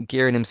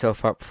gearing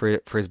himself up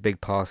for his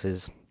big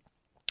passes,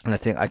 and I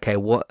think, okay,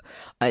 what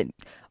I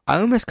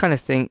almost kind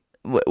of think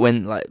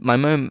when like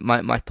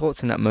my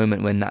thoughts in that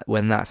moment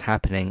when that's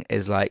happening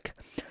is like,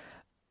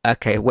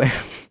 okay,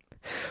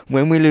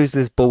 when we lose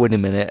this ball in a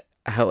minute,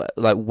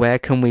 where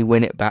can we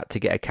win it back to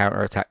get a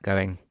counter attack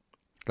going?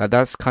 Like,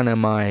 that's kind of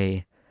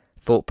my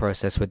thought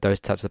process with those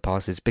types of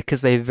passes,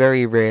 because they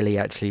very rarely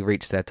actually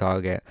reach their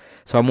target.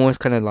 So I'm always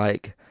kind of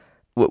like,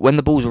 when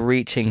the ball's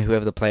reaching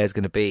whoever the player's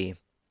going to be,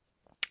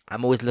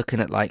 I'm always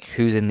looking at like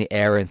who's in the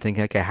area and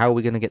thinking, okay, how are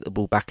we going to get the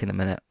ball back in a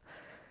minute?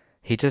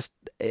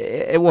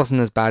 It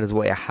wasn't as bad as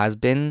what it has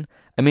been.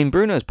 I mean,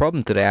 Bruno's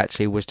problem today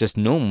actually was just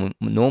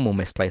normal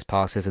misplaced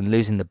passes and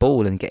losing the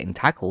ball and getting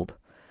tackled.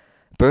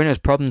 Bruno's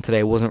problem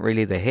today wasn't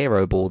really the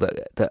hero ball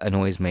that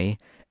annoys me.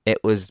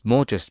 It was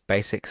more just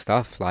basic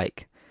stuff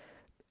like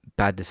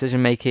bad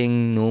decision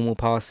making, normal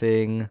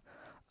passing,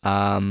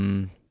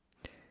 like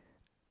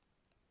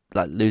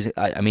losing.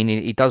 I mean,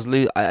 he does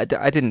lose. I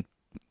didn't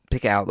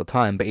pick it out at the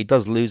time, but he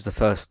does lose the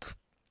first.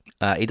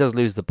 He does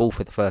lose the ball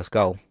for the first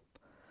goal.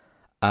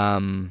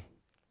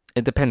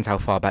 It depends how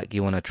far back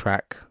you want to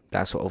track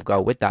that sort of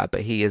goal with that,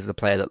 but he is the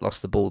player that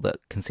lost the ball that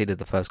conceded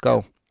the first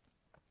goal,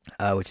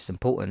 which is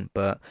important.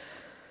 But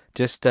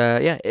just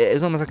yeah,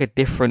 it's almost like a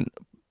different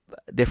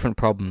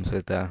problems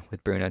with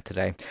Bruno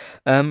today.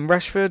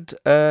 Rashford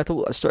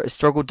thought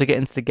struggled to get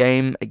into the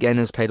game again.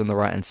 Has played on the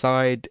right hand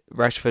side.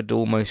 Rashford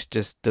almost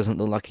just doesn't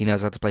look like he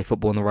knows how to play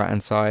football on the right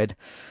hand side.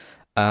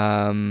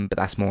 But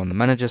that's more on the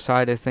manager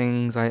side of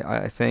things,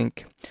 I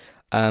think.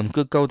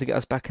 Good goal to get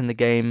us back in the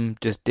game.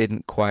 Just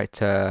didn't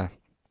quite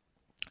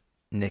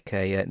nick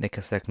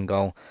a second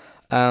goal.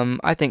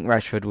 I think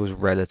Rashford was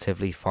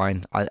relatively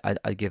fine.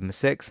 I'd give him a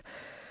 6.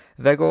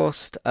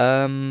 Weghorst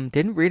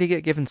didn't really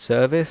get given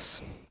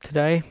service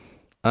today,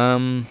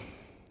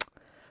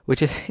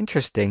 which is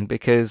interesting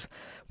because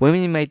when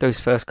we made those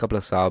first couple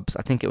of subs,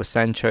 I think it was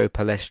Sancho,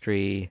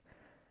 Palestri,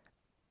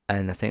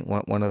 and I think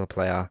one other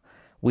player,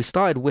 we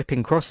started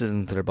whipping crosses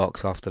into the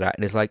box after that,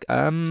 and it's like,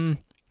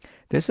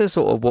 this is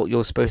sort of what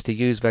you're supposed to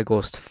use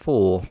Weghorst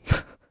for.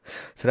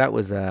 So that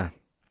was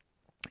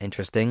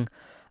interesting.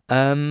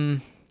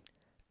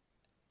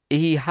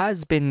 He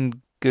has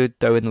been good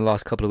though in the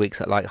last couple of weeks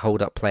at like hold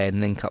up play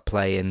and link up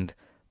play and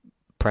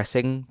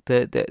pressing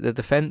the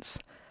defense.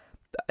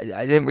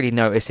 I didn't really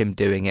notice him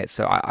doing it,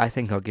 so I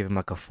think I'll give him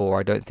like a 4.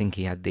 I don't think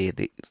he had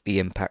the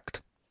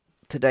impact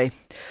today.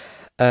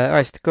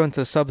 Alright, so go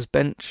into the subs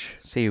bench.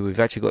 See who we've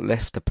actually got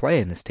left to play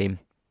in this team.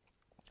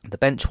 The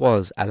bench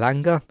was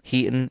Alanga,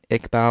 Heaton,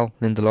 Iqbal,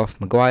 Lindelof,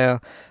 Maguire,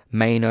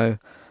 Maino.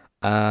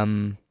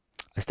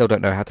 I still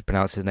don't know how to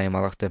pronounce his name.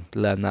 I'll have to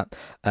learn that.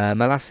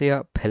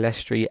 Malacia,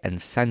 Pelestri,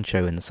 and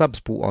Sancho. And the subs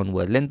brought on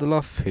were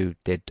Lindelof, who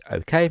did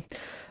okay,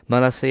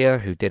 Malacia,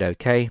 who did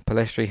okay,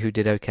 Pelestri, who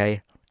did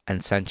okay,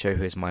 and Sancho,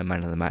 who is my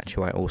man of the match,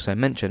 who I also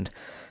mentioned,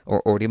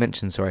 or already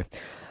mentioned, sorry.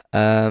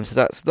 So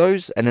that's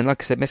those. And then,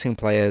 like I said, missing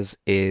players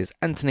is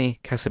Anthony,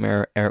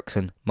 Casemiro,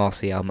 Ericsson,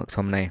 Martial,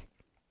 McTominay,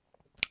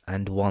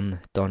 and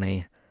one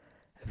Donny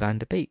van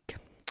de Beek.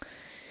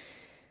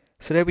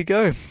 So there we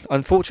go.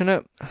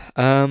 Unfortunate.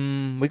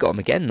 We got him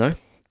again though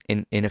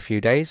in a few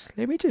days.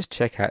 Let me just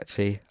check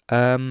actually.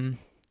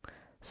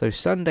 So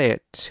Sunday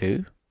at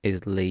 2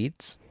 is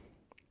Leeds.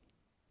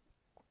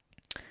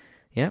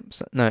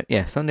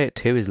 Sunday at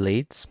 2 is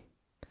Leeds.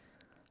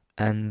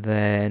 And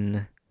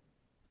then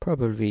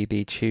probably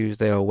be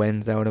Tuesday or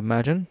Wednesday, I would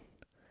imagine.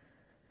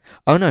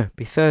 Oh no,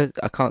 be Thursday.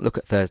 I can't look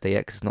at Thursday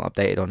yet because it's not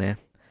updated on here.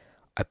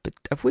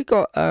 Have we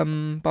got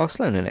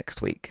Barcelona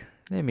next week?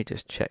 Let me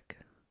just check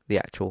the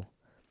actual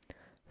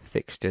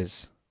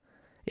fixtures.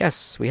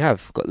 Yes, we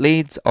have got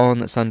Leeds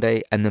on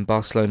Sunday and then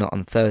Barcelona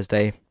on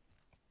Thursday,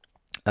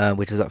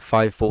 which is at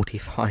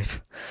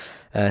 5:45.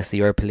 It's the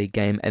Europa League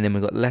game, and then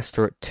we've got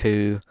Leicester at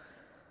 2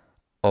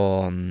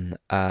 on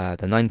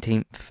the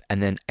 19th,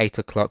 and then 8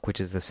 o'clock, which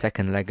is the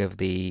second leg of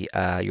the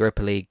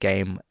Europa League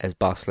game, as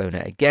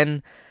Barcelona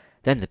again.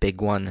 Then the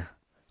big one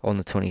on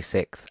the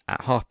 26th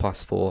at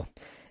 4:30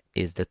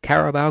 is the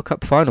Carabao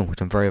Cup final,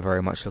 which I'm very,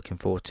 very much looking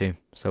forward to.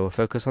 So we'll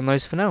focus on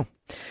those for now.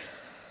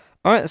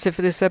 Alright, that's it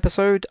for this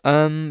episode.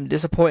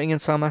 Disappointing in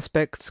some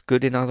aspects,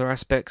 good in other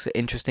aspects.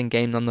 Interesting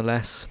game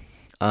nonetheless.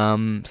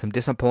 Some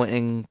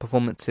disappointing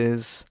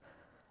performances.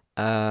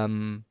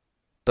 But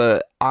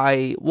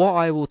what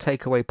I will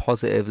take away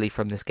positively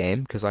from this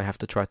game, because I have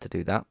to try to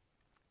do that,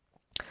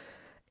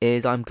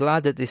 is I'm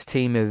glad that this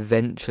team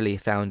eventually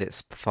found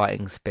its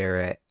fighting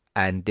spirit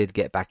and did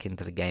get back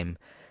into the game.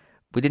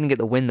 We didn't get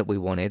the win that we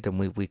wanted and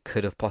we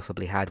could have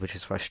possibly had, which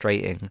is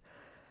frustrating.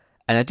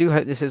 And I do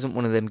hope this isn't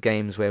one of them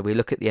games where we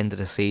look at the end of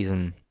the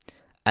season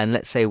and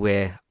let's say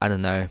we're, I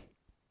don't know,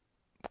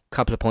 a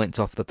couple of points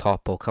off the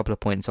top or a couple of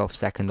points off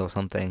second or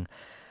something,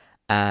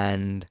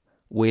 and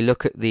we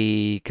look at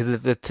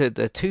because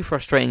the two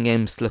frustrating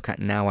games to look at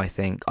now, I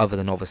think, other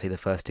than obviously the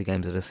first 2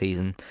 games of the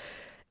season,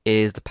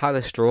 is the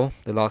Palace draw,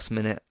 the last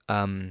minute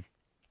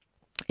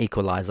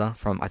equaliser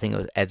from, I think it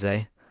was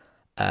Eze,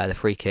 the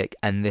free kick,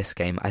 and this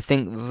game. I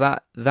think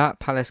that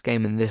Palace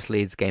game and this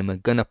Leeds game are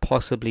going to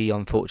possibly,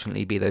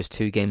 unfortunately, be those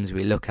 2 games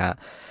we look at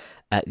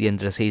the end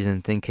of the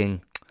season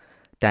thinking,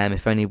 damn,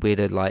 if only we'd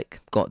have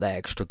got that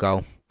extra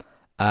goal.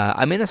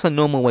 I mean, that's a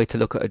normal way to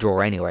look at a draw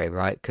anyway,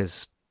 right?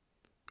 Because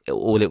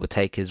all it would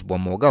take is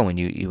one more goal and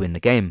you win the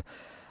game.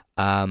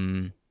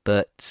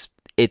 But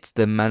it's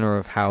the manner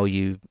of how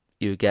you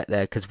get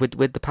there. Because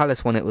with the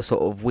Palace one, it was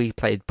sort of, we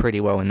played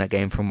pretty well in that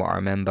game from what I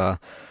remember.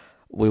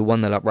 We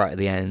won the up right at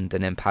the end,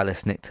 and then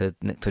Palace nicked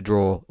a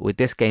draw. With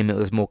this game, it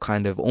was more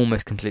kind of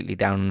almost completely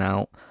down and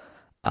out.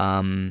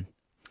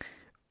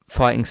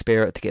 Fighting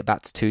spirit to get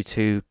back to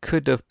 2-2.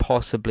 Could have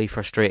possibly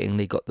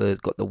frustratingly got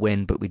the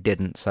win, but we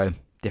didn't. So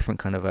different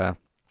kind of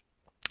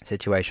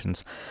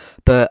situations.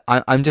 But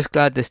I'm just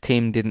glad this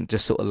team didn't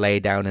just sort of lay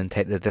down and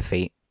take the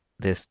defeat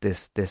this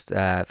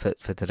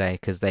for today,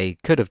 because they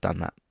could have done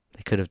that.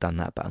 They could have done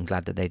that, but I'm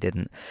glad that they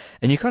didn't.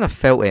 And you kind of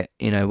felt it,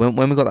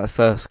 when we got that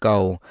first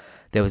goal.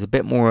 There was a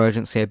bit more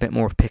urgency, a bit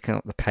more of picking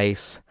up the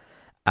pace,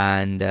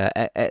 and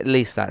at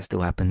least that still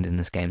happened in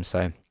this game,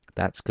 so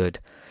that's good.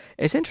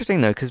 It's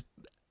interesting, though, because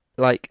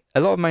a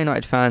lot of Man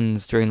United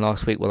fans during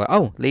last week were like,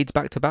 oh, Leeds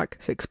back-to-back,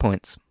 6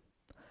 points.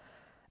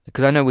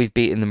 because I know we've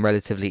beaten them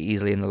relatively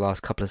easily in the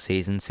last couple of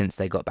seasons since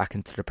they got back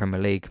into the Premier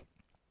League.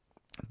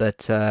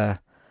 But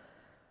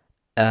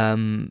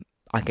um,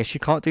 I guess you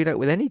can't do that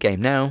with any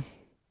game now.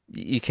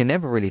 You can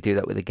never really do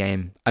that with a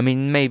game. I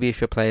mean, maybe if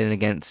you're playing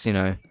against,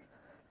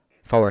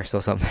 Forest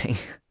or something.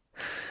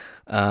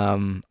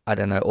 I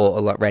don't know, or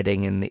like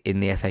Reading in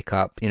the FA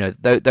Cup.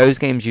 Those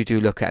games you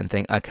do look at and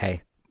think,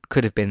 okay,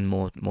 could have been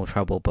more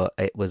trouble, but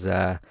it was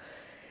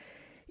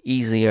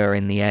easier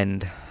in the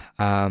end.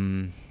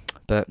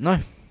 But no,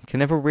 can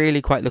never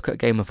really quite look at a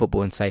game of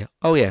football and say,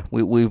 oh yeah,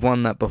 we've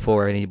won that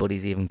before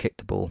anybody's even kicked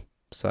the ball.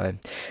 So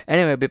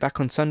anyway, I'll be back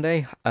on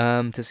Sunday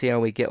to see how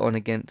we get on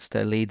against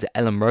Leeds at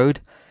Ellen Road.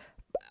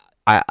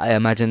 I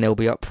imagine they'll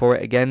be up for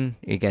it again.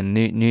 Again,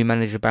 new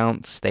manager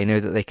bounce. They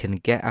know that they can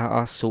get at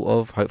us, sort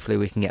of. Hopefully,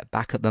 we can get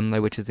back at them though,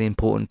 which is the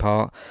important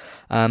part.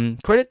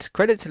 Credit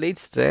to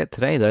Leeds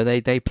today though.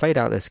 They played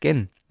out their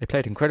skin. They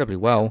played incredibly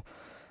well.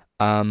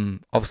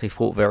 Obviously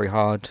fought very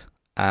hard,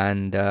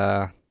 and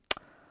yeah.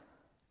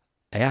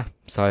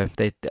 So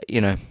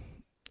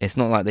it's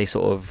not like they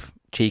sort of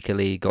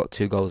cheekily got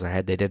 2 goals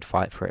ahead. They did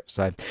fight for it.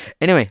 So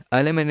anyway,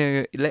 let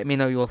me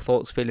know your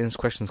thoughts, feelings,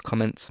 questions,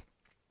 comments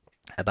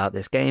about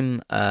this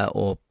game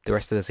or the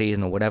rest of the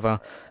season or whatever.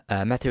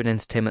 Matthew at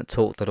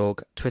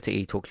entertainmenttalk.org, Twitter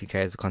eTalkUK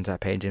is the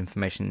contact page,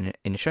 information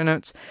in the show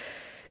notes.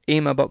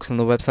 Email box on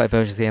the website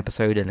version of the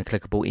episode and a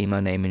clickable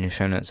email name in your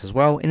show notes as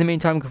well. In the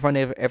meantime, you can find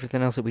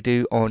everything else that we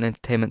do on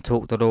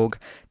entertainmenttalk.org,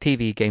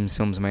 TV, games,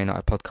 films, Man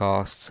United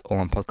podcasts, or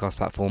on podcast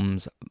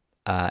platforms.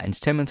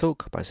 Entertainment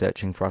Talk by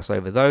searching for us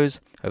over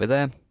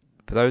there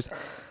for those.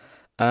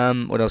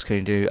 What else can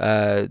you do?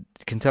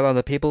 You can tell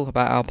other people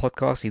about our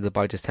podcast either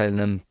by just telling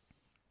them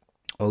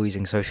or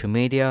using social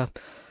media.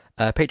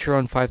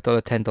 Patreon, $5,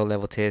 $10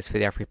 level tiers for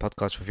the Afri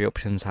podcast review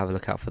options. Have a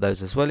look out for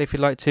those as well if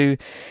you'd like to.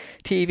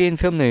 TV and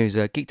film news,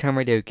 Geektown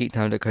Radio,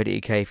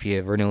 geektown.co.uk for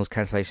your renewals,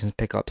 cancellations,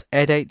 pickups,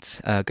 air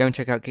dates. Go and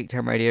check out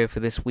Geektown Radio for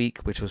this week,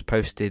 which was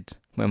posted,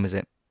 when was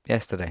it?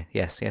 Yesterday.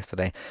 Yes,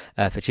 yesterday.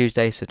 For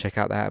Tuesday, so check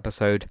out that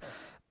episode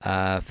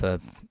for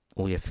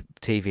all your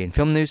TV and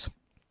film news.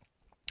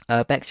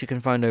 Bex you can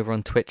find over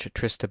on Twitch at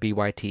Trista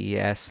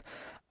BYTES.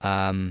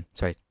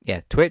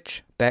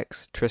 Twitch,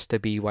 Bex, Trista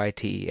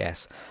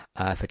BYTES.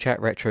 For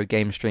chat, retro,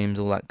 game streams,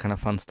 all that kind of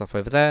fun stuff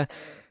over there.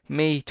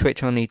 Me,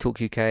 Twitch on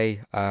eTalk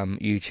UK,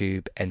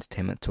 YouTube,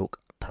 Entertainment Talk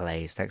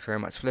Plays. Thanks very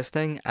much for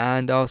listening,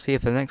 and I'll see you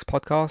for the next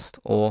podcast,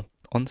 or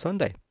on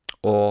Sunday,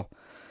 or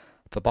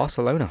for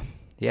Barcelona.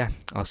 Yeah,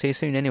 I'll see you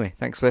soon anyway.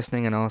 Thanks for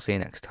listening, and I'll see you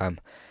next time.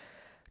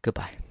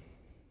 Goodbye.